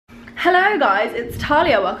Hello guys, it's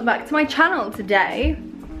Talia. Welcome back to my channel. Today,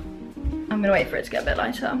 I'm gonna wait for it to get a bit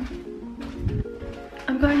lighter.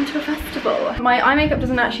 I'm going to a festival. My eye makeup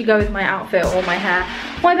doesn't actually go with my outfit or my hair.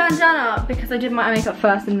 My bandana, because I did my eye makeup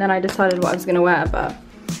first and then I decided what I was gonna wear, but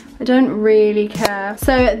I don't really care.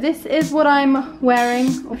 So this is what I'm wearing.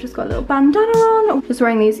 I've just got a little bandana on. I'm just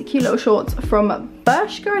wearing these cute little shorts from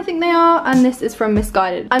Bershka, I think they are, and this is from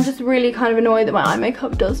Misguided. I'm just really kind of annoyed that my eye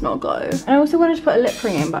makeup does not go. And I also wanted to put a lip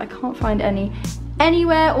ring in, but I can't find any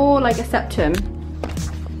anywhere, or like a septum,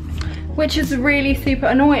 which is really super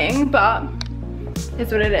annoying, but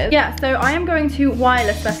it's what it is. Yeah, so I am going to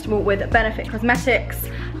Wireless Festival with Benefit Cosmetics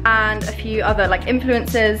and a few other like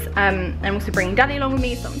influencers. I'm also bringing Danny along with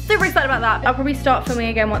me, so I'm super excited about that. I'll probably start filming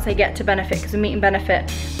again once I get to Benefit, because we're meeting Benefit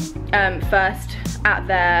first at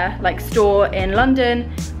their like store in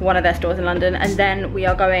London, one of their stores in London, and then we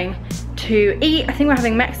are going to eat. I think we're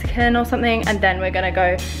having Mexican or something, and then we're gonna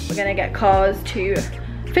get cars to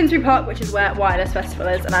Finsbury Park, which is where Wireless Festival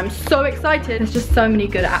is, and I'm so excited. There's just so many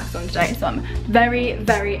good acts on today, so I'm very,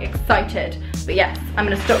 very excited. But yes, I'm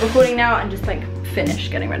gonna stop recording now and just like finish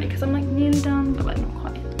getting ready, because I'm like nearly done, but like not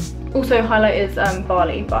quite. Also, highlight is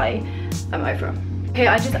Barley by Oprah. Okay,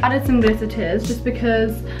 I just added some glitter tears just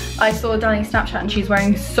because I saw Danny's Snapchat and she's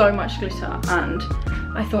wearing so much glitter, and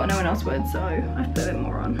I thought no one else would, so I put a bit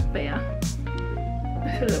more on. But yeah,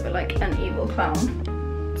 I feel a little bit like an evil clown.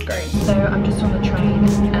 It's great. So I'm just on the train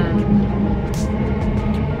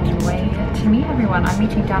way to meet everyone. I'm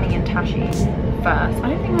meeting Danny and Tashi first. I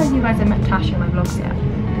don't think most of you guys have met Tashi in my vlogs yet,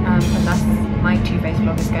 unless my two-face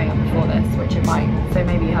vlog is going on before this, which it might, so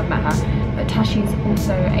maybe you have met her. But Tashi's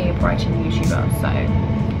also a Brighton YouTuber, so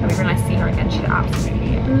it'll be really nice to see her again. She's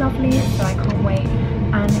absolutely lovely, so I can't wait.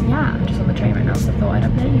 And yeah, I'm just on the train right now, so I thought I'd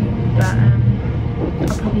update you.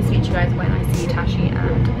 But I'll probably speak to you guys when I see Tashi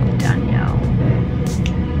and Danielle.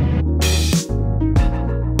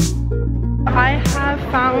 I have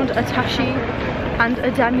found a Tashi and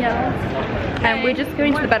a Danielle, and we're just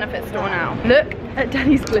going to the Benefit store now. Look at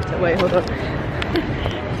Danny's glitter. Wait, hold on.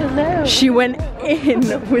 Hello. She went in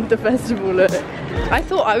with the festival look. I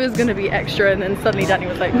thought I was gonna be extra, and then suddenly Danny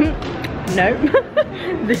was like, no,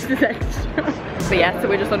 this is extra. But yeah, so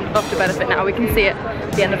we're just off to Benefit now. We can see it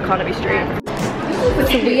at the end of Carnaby Street.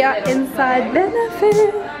 So we are inside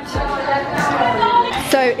Benefit.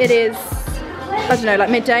 So it is, I don't know, like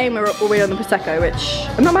midday, and we're already on the Prosecco, which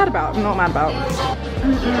I'm not mad about. I'm not mad about.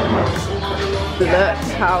 Look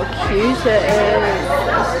how cute it is.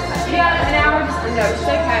 Yeah, now we're just, no, it's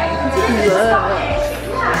okay. Look.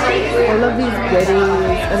 All of these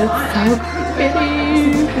goodies, and it's so pretty.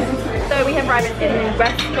 So we have arrived in the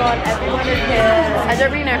restaurant, everyone is here. I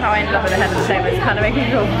don't really know how I ended up at the head of the table. It's kind of making me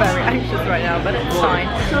feel very anxious right now, but it's fine.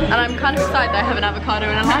 And I'm kind of excited that I have an avocado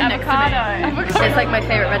and a lime next to me. It's like my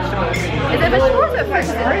favourite vegetable. Is it a vegetable or is it fruit?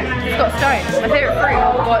 It's got stones. My favourite fruit.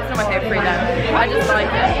 Well, it's not my favourite fruit though. I just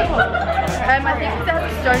like it. I think if it has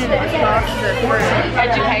a stone in it, it's classed as a fruit.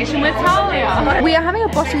 Education with Talia. We are having a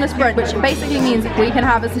bottomless brunch, which basically means we can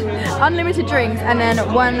have unlimited drinks, and then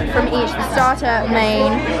one from each, the starter,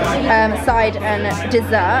 main, side and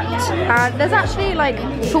dessert. And there's actually, like,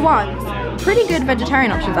 for once, pretty good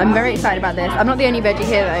vegetarian options. I'm very excited about this. I'm not the only veggie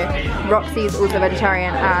here though. Roxy's also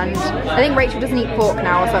vegetarian, and I think Rachel doesn't eat pork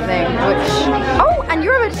now or something, which, oh, and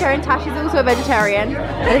you're a vegetarian. Tashi's also a vegetarian.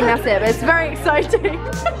 I think that's it, but it's very exciting.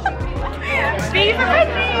 Beef and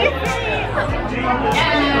veggies!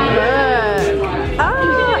 Look.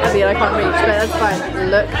 Ah, I mean, I can't reach, but that's fine.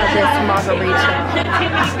 Look at this margarita.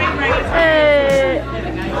 Hey.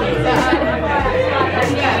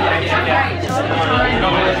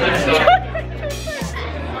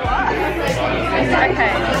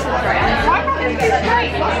 Okay.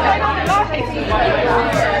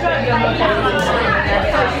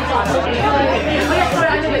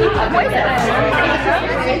 What is it?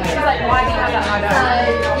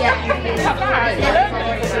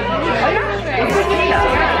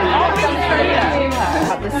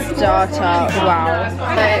 The starter, wow,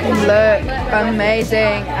 they look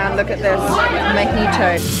amazing, and look at this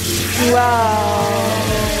mojito.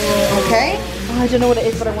 Wow. Okay. Oh, I don't know what it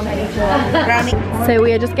is, but I want to eat it. So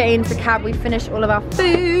we are just getting into the cab. We finished all of our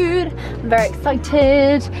food. I'm very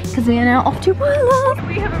excited because we are now off to Wireless.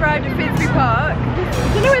 We have arrived at Finsbury Park. I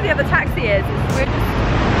don't know where the other taxi is. We're just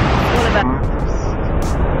all of that.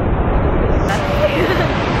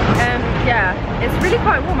 Yeah, it's really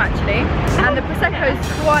quite warm actually, and the Prosecco is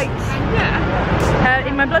quite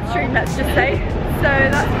in my bloodstream, let's just say. So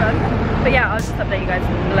that's fun. But yeah, I'll just update you guys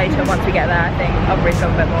later once we get there. I think I'll probably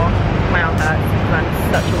film a bit more. My arm hurts because I'm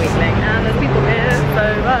such a weakling. And there's people here, so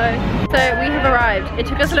bye. So we have arrived. It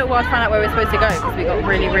took us a little while to find out where we're supposed to go because we got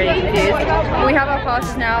really, really confused. We have our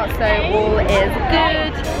passes now, so all is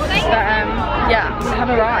good. But yeah, we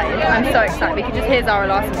have arrived. I'm so excited. We can just hear Zara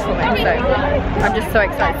Larsson performing, so I'm just so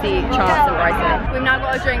excited to see Chance and Bryson. We've now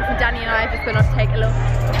got a drink, and Danny and I have just gone off to take a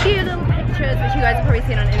few little pictures, which you guys have probably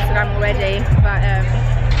seen on Instagram already. But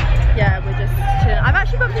yeah, we're just chilling. I've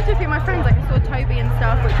actually bumped into a few of my friends, like I saw Toby and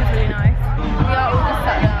stuff, which was really nice. We are all just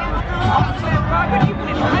sat down.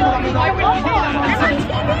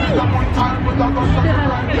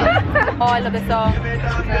 Oh, I love this song.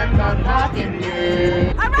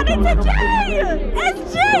 I ran into G! It's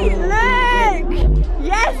G! Look!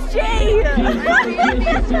 Yes, G!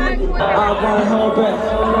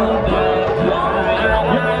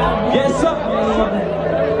 Yes, sir.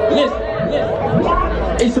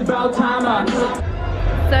 Listen. It's about time.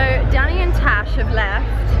 So Danny and Tash have left.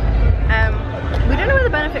 We don't know where the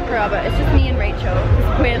benefit crew are, but it's just me and Rachel.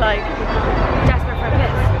 We're like desperate for a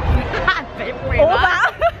piss.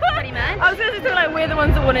 Pretty much. I was going to say like we're the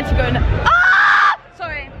ones that wanted to go and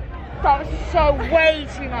Sorry. That was so way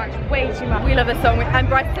too much. we love this song. And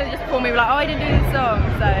Bryce said just before me, we're like, oh, I didn't do this song,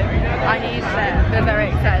 so I need it. We're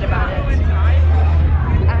very excited about it.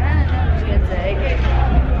 I don't know what you're gonna say.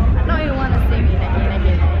 I know you want to see me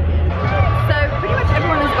naked. So pretty much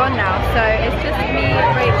everyone is gone now, so it's just me,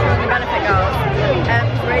 Rachel, and the benefit girls.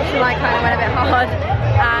 Rachel and I kind of went a bit hard,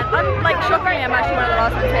 and I'm like shockingly, I'm actually one of the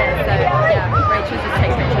last ones here, so yeah, Rachel's just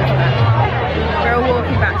taking pictures of it. We're all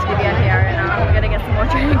walking back to the BNP area now. We're gonna get some more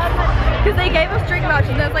drinks because they gave us drink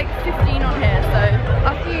vouchers. There's like 15 on here, so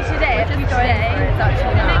A few today. it's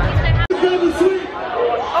actually mad.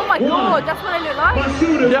 Oh my god, that's what I look like.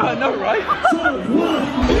 Yeah, I know, right?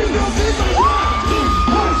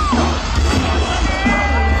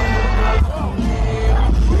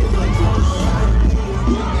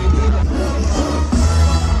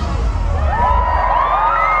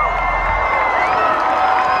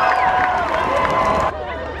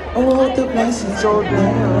 Oh, the blessings are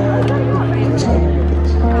there.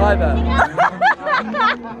 Hi there.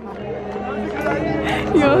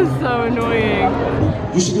 You're so annoying.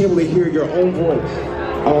 You should be able to hear your own voice.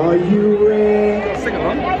 Are you ready? Sing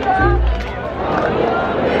along.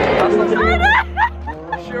 That's not singing.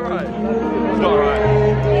 Sure, right. It's not right.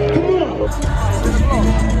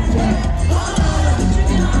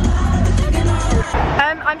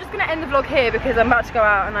 I'm just gonna end the vlog here because I'm about to go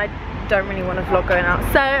out and I don't really want to vlog going out.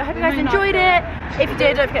 So I hope you guys enjoyed it. If you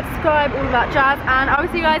did, don't forget to subscribe, all of that jazz, and I will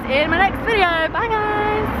see you guys in my next video. Bye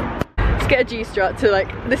guys. Let's get a G strut to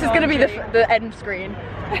like, this is gonna be the end screen.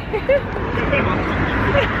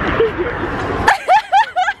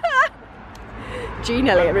 G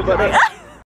Nelly, everybody.